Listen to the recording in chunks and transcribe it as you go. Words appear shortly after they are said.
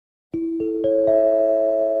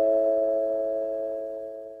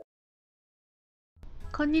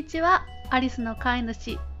こんにちは、アリスの飼い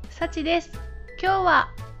主、サチです。今日は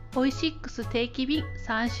オイシックス定期便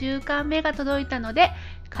3週間目が届いたので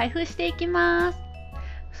開封していきます。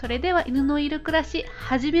それでは犬のいる暮らし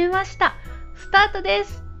始めました。スタートで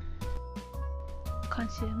す。今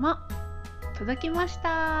週も届きまし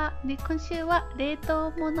た。で、今週は冷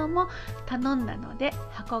凍物も頼んだので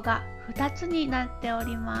箱が2つになってお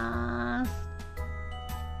ります。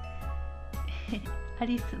ア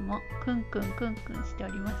リスもクンクンクンクンしてお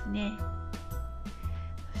りますね。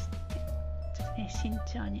そしてちょっとね、慎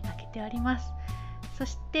重に開けております。そ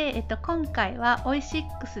して、今回はオイシ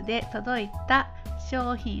ックスで届いた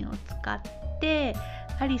商品を使って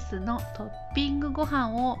アリスのトッピングご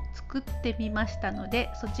飯を作ってみましたので、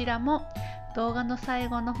そちらも動画の最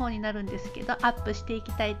後の方になるんですけどアップしてい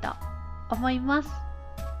きたいと思います。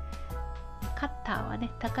カッターはね、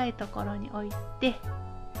高いところに置いて、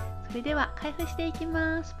それでは開封していき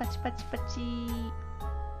ます。パチパチパチ。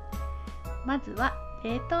まずは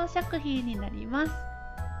冷凍食品になります。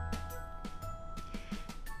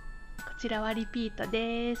こちらはリピート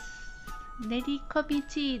です。練りこみ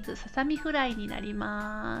チーズささみフライになり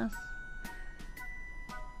ます。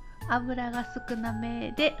油が少な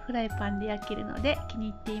めでフライパンで焼けるので気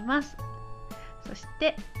に入っています。そし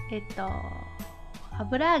て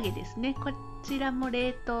油揚げですね。こちらも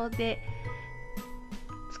冷凍で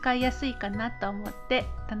使いやすいかなと思って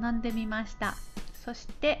頼んでみました。そし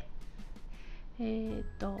て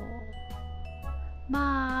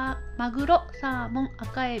マグロ、サーモン、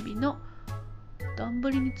赤エビの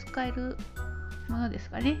丼に使えるものです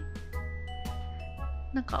かね。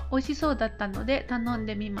なんか美味しそうだったので頼ん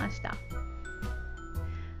でみました。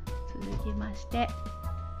続きまして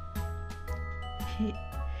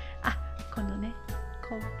このね、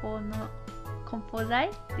梱包材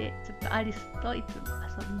でちょっとアリスといつも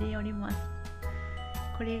遊んでおります。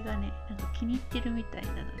これがね、なんか気に入ってるみたい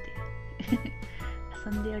なので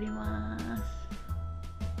遊んでおります。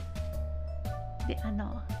で、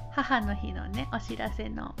母の日のね、お知らせ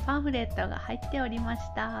のパンフレットが入っておりまし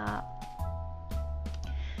た。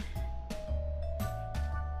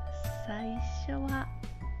最初は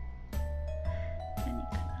何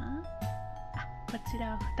かな、こち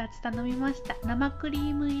らを2つ頼みました。生クリ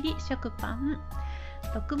ーム入り食パン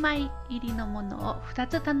6枚入りのものを2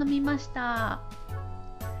つ頼みました。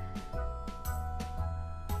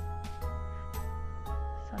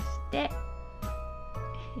そして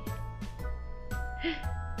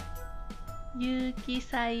有機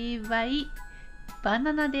栽培バ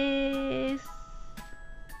ナナです。こ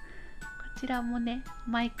ちらもね、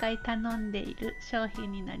毎回頼んでいる商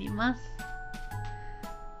品になります。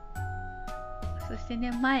そして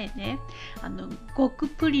ね、前ね、極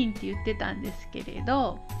プリンって言ってたんですけれ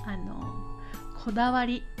ど、こだわ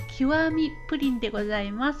り極みプリンでござ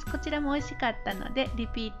います。こちらも美味しかったのでリ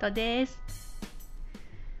ピートです。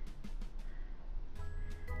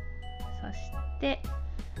そしてこ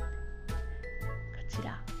ち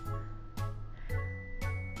ら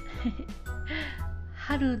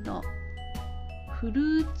春のフル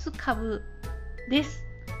ーツかぶです。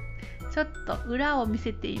ちょっと裏を見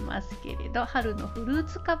せていますけれど、春のフルー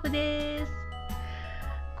ツかぶです。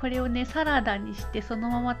これをね、サラダにしてその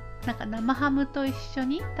ままなんか生ハムと一緒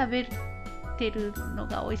に食べてるの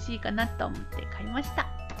が美味しいかなと思って買いました。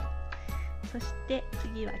そして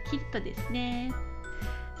次はキットですね。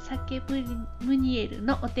鮭ムニエル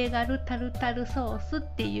のお手軽タルタルソースっ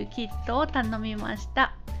ていうキットを頼みまし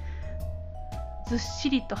た。ずっし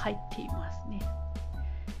りと入っていますね。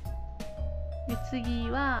で、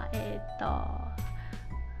次は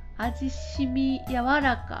味しみやわ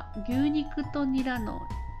らか牛肉とニラの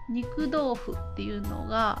肉豆腐っていうの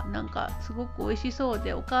がなんかすごく美味しそう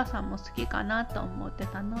で、お母さんも好きかなと思って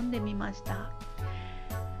頼んでみました。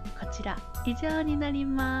こちら以上になり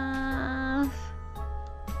ます。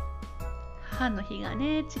母の日が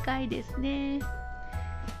ね、近いですね。よ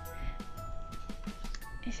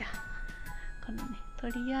いしょ。このね、と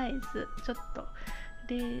りあえずちょっと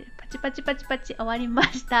でパチパチパチパチ終わりま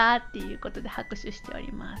したっていうことで拍手してお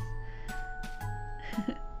ります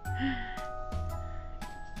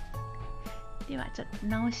ではちょっと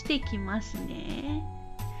直していきますね。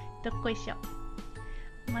どっこいしょ。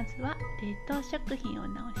まずは冷凍食品を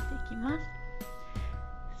直していきま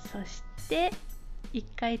す。そして一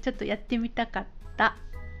回ちょっとやってみたかった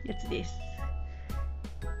やつです。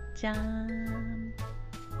じゃーん。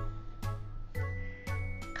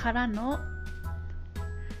からの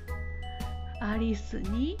アリス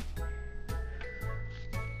に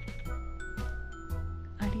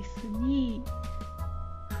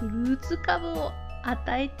フルーツかぶを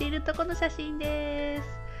与えているところの写真です。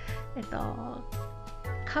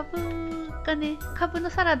かぶがね、かぶの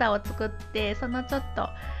サラダを作って、そのちょっと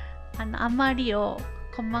余りを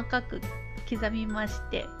細かく刻みまし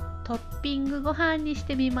て、トッピングご飯にし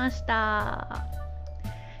てみました。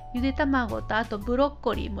ゆで卵とあとブロッ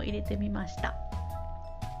コリーも入れてみました。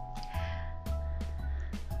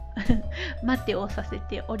待てをさせ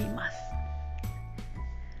ております。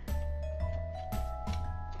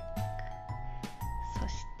そ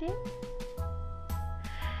し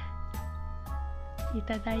てい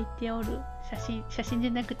ただいておる写真じ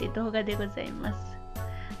ゃなくて動画でございます。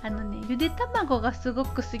ゆで卵がすご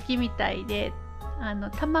く好きみたいで、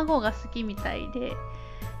卵が好きみたいで、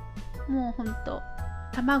もうほんと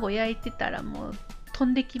卵焼いてたらもう飛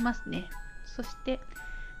んできますね。そして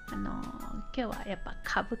今日はやっぱ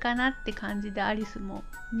カブかなって感じで、アリスも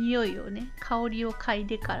匂いをね、香りを嗅い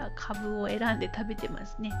でからカブを選んで食べてま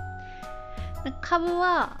すね。カブ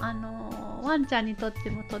はワンちゃんにとっ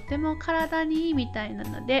てもとっても体にいいみたいな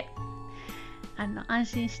ので、安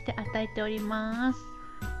心して与えております。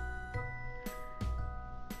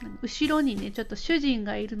後ろにねちょっと主人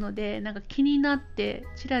がいるので、なんか気になって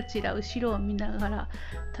チラチラ後ろを見ながら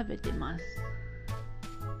食べてます。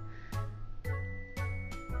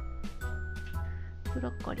ブロ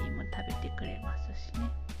ッコリーも食べてくれますしね。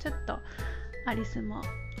ちょっとアリスも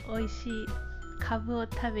美味しいカブを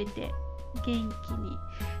食べて元気に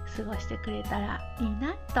過ごしてくれたらいい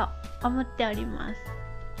なと思っております。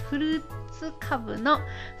フルーツカブの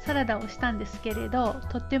サラダをしたんですけれど、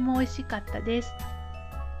とっても美味しかったです。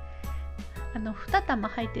2玉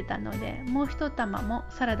入ってたので、もう1玉も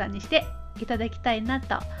サラダにしていただきたいな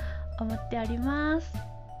と思っております。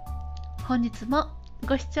本日も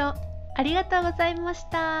ご視聴ありがとうございまし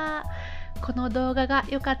た。この動画が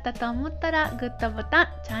良かったと思ったらグッドボタン、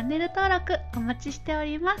チャンネル登録お待ちしてお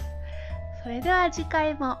ります。それでは次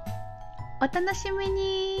回もお楽しみ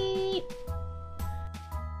に。